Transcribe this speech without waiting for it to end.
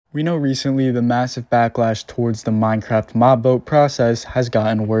We know recently the massive backlash towards the Minecraft mob vote process has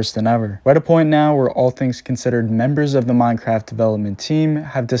gotten worse than ever. We're at a point now where all things considered, members of the Minecraft development team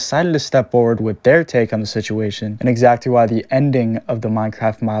have decided to step forward with their take on the situation and exactly why the ending of the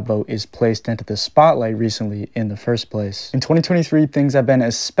Minecraft mob vote is placed into the spotlight recently in the first place. In 2023, things have been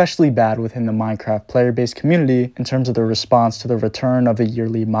especially bad within the Minecraft player-based community in terms of the response to the return of the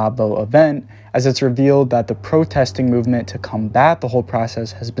yearly mob vote event, as it's revealed that the protesting movement to combat the whole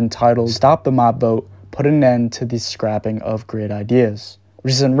process has been titled "Stop the Mob Vote, Put an End to the Scrapping of Great Ideas,"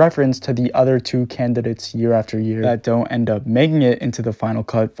 which is in reference to the other two candidates year after year that don't end up making it into the final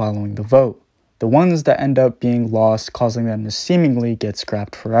cut following the vote. The ones that end up being lost, causing them to seemingly get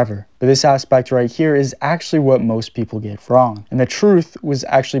scrapped forever. But this aspect right here is actually what most people get wrong. And the truth was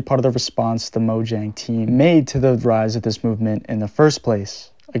actually part of the response the Mojang team made to the rise of this movement in the first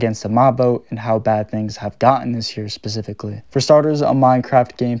place against the mob vote and how bad things have gotten this year specifically. For starters, a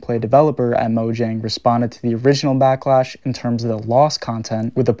Minecraft gameplay developer at Mojang responded to the original backlash in terms of the lost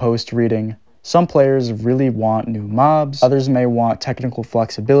content with a post reading, "Some players really want new mobs, others may want technical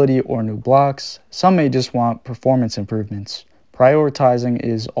flexibility or new blocks, some may just want performance improvements. Prioritizing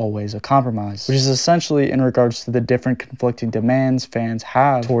is always a compromise," which is essentially in regards to the different conflicting demands fans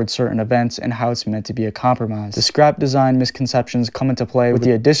have towards certain events and how it's meant to be a compromise. The scrap design misconceptions come into play with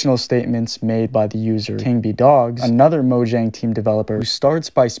the additional statements made by the user King B Dogs, another Mojang team developer, who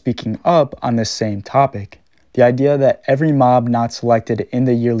starts by speaking up on this same topic. The idea that every mob not selected in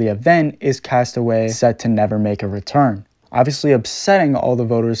the yearly event is cast away, set to never make a return, obviously upsetting all the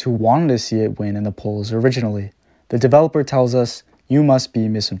voters who wanted to see it win in the polls originally. The developer tells us, "You must be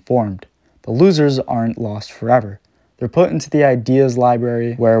misinformed. The losers aren't lost forever. They're put into the ideas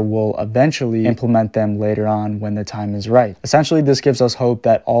library where we'll eventually implement them later on when the time is right." Essentially, this gives us hope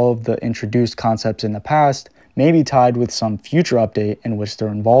that all of the introduced concepts in the past may be tied with some future update in which they're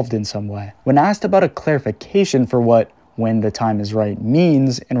involved in some way. When asked about a clarification for what "when the time is right"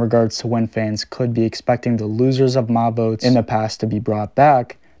 means in regards to when fans could be expecting the losers of mob votes in the past to be brought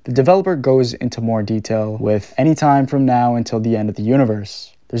back, the developer goes into more detail with "any time from now until the end of the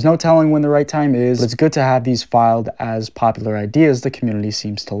universe." There's no telling when the right time is, but it's good to have these filed as popular ideas the community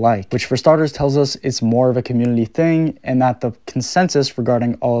seems to like, which for starters tells us it's more of a community thing and that the consensus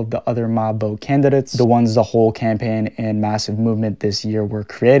regarding all of the other mob vote candidates, the ones the whole campaign and massive movement this year were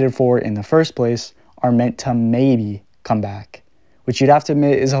created for in the first place, are meant to maybe come back, which you'd have to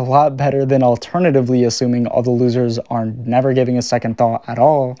admit is a lot better than alternatively assuming all the losers are never giving a second thought at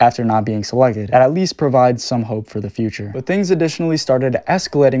all after not being selected. That at least provides some hope for the future. But things additionally started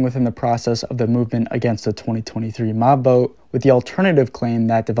escalating within the process of the movement against the 2023 mob vote, with the alternative claim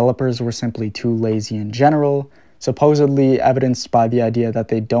that developers were simply too lazy in general, supposedly evidenced by the idea that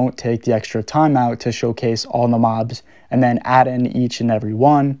they don't take the extra time out to showcase all the mobs and then add in each and every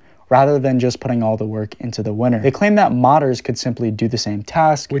one, rather than just putting all the work into the winner. They claim that modders could simply do the same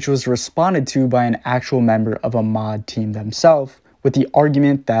task, which was responded to by an actual member of a mod team themselves, with the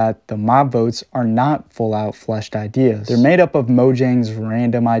argument that the mob votes are not full-out fleshed ideas. They're made up of Mojang's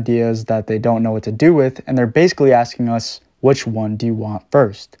random ideas that they don't know what to do with, and they're basically asking us, which one do you want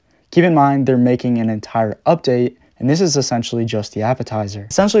first? Keep in mind, they're making an entire update, and this is essentially just the appetizer.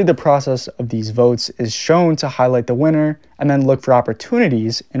 Essentially, the process of these votes is shown to highlight the winner and then look for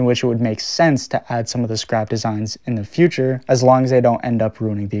opportunities in which it would make sense to add some of the scrap designs in the future, as long as they don't end up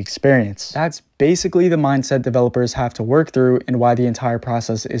ruining the experience. That's basically the mindset developers have to work through and why the entire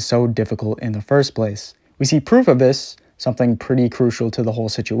process is so difficult in the first place. We see proof of this, something pretty crucial to the whole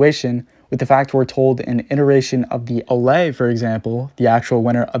situation, with the fact we're told an iteration of the Olay, for example, the actual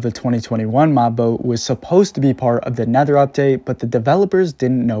winner of the 2021 mob vote, was supposed to be part of the Nether update, but the developers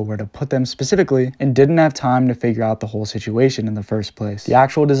didn't know where to put them specifically and didn't have time to figure out the whole situation in the first place. The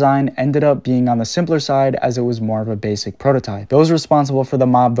actual design ended up being on the simpler side as it was more of a basic prototype. Those responsible for the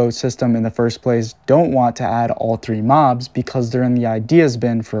mob vote system in the first place don't want to add all three mobs because they're in the ideas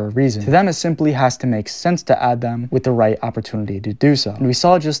bin for a reason. To them, it simply has to make sense to add them with the right opportunity to do so. And we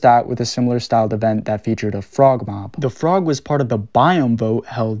saw just that with a similar styled event that featured a frog mob. The frog was part of the biome vote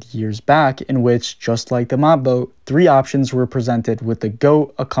held years back, in which, just like the mob vote, 3 options were presented, with the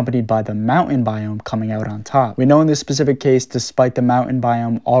goat accompanied by the mountain biome coming out on top. We know in this specific case, despite the mountain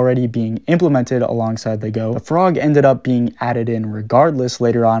biome already being implemented alongside the goat, the frog ended up being added in regardless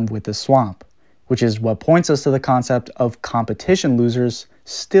later on with the swamp, which is what points us to the concept of competition losers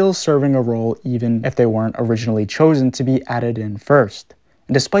still serving a role even if they weren't originally chosen to be added in first.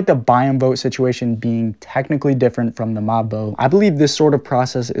 And despite the biome vote situation being technically different from the mob vote, I believe this sort of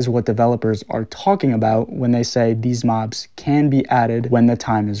process is what developers are talking about when they say these mobs can be added when the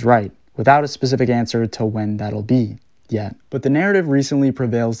time is right, without a specific answer to when that'll be. yet. But the narrative recently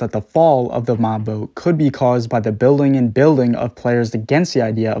prevails that the fall of the mob vote could be caused by the building of players against the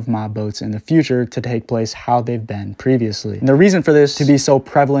idea of mob votes in the future to take place how they've been previously. And the reason for this to be so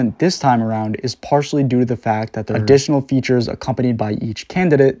prevalent this time around is partially due to the fact that there are additional features accompanied by each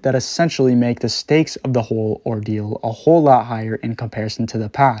candidate that essentially make the stakes of the whole ordeal a whole lot higher in comparison to the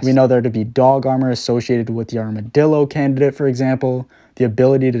past. We know there to be dog armor associated with the armadillo candidate, for example, the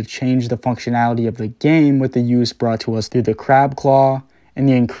ability to change the functionality of the game with the use brought to us through the crab claw, and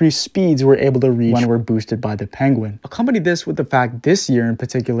the increased speeds we're able to reach when we're boosted by the penguin. Accompany this with the fact this year in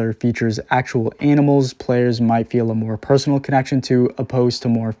particular features actual animals players might feel a more personal connection to, opposed to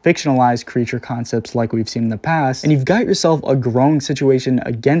more fictionalized creature concepts like we've seen in the past, and you've got yourself a growing situation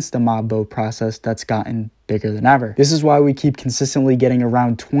against the mob vote process that's gotten bigger than ever. This is why we keep consistently getting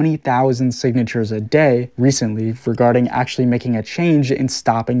around 20,000 signatures a day recently regarding actually making a change in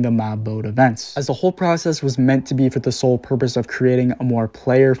stopping the mob vote events. As the whole process was meant to be for the sole purpose of creating a more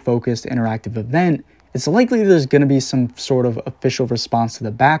player-focused interactive event, it's likely there's going to be some sort of official response to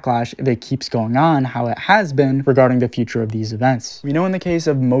the backlash if it keeps going on how it has been regarding the future of these events. We know in the case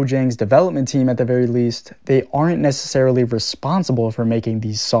of Mojang's development team at the very least, they aren't necessarily responsible for making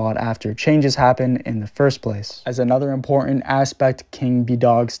these sought-after changes happen in the first place. As another important aspect King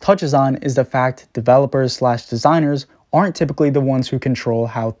B-Dogs touches on is the fact developers/designers aren't typically the ones who control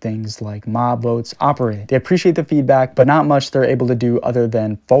how things like mob votes operate. They appreciate the feedback, but not much they're able to do other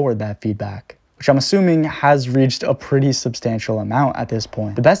than forward that feedback, which I'm assuming has reached a pretty substantial amount at this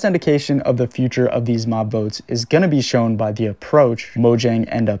point. The best indication of the future of these mob votes is going to be shown by the approach Mojang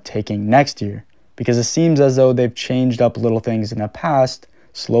end up taking next year, because it seems as though they've changed up little things in the past,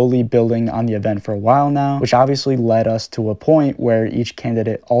 slowly building on the event for a while now, which obviously led us to a point where each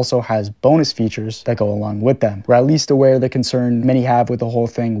candidate also has bonus features that go along with them. We're at least aware the concern many have with the whole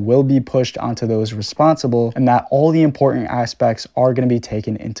thing will be pushed onto those responsible, and that all the important aspects are going to be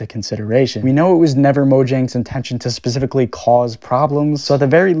taken into consideration. We know it was never Mojang's intention to specifically cause problems, so at the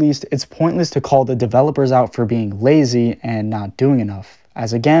very least, it's pointless to call the developers out for being lazy and not doing enough,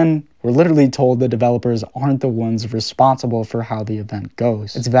 as again, we're literally told the developers aren't the ones responsible for how the event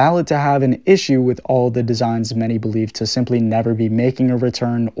goes. It's valid to have an issue with all the designs many believe to simply never be making a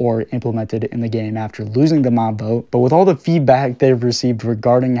return or implemented in the game after losing the mob vote, but with all the feedback they've received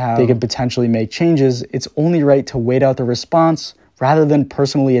regarding how they could potentially make changes, it's only right to wait out the response rather than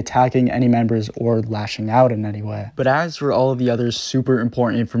personally attacking any members or lashing out in any way. But as for all of the other super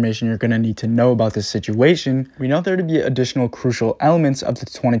important information you're going to need to know about this situation, we know there to be additional crucial elements of the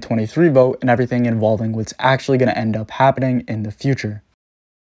 2023 vote and everything involving what's actually going to end up happening in the future.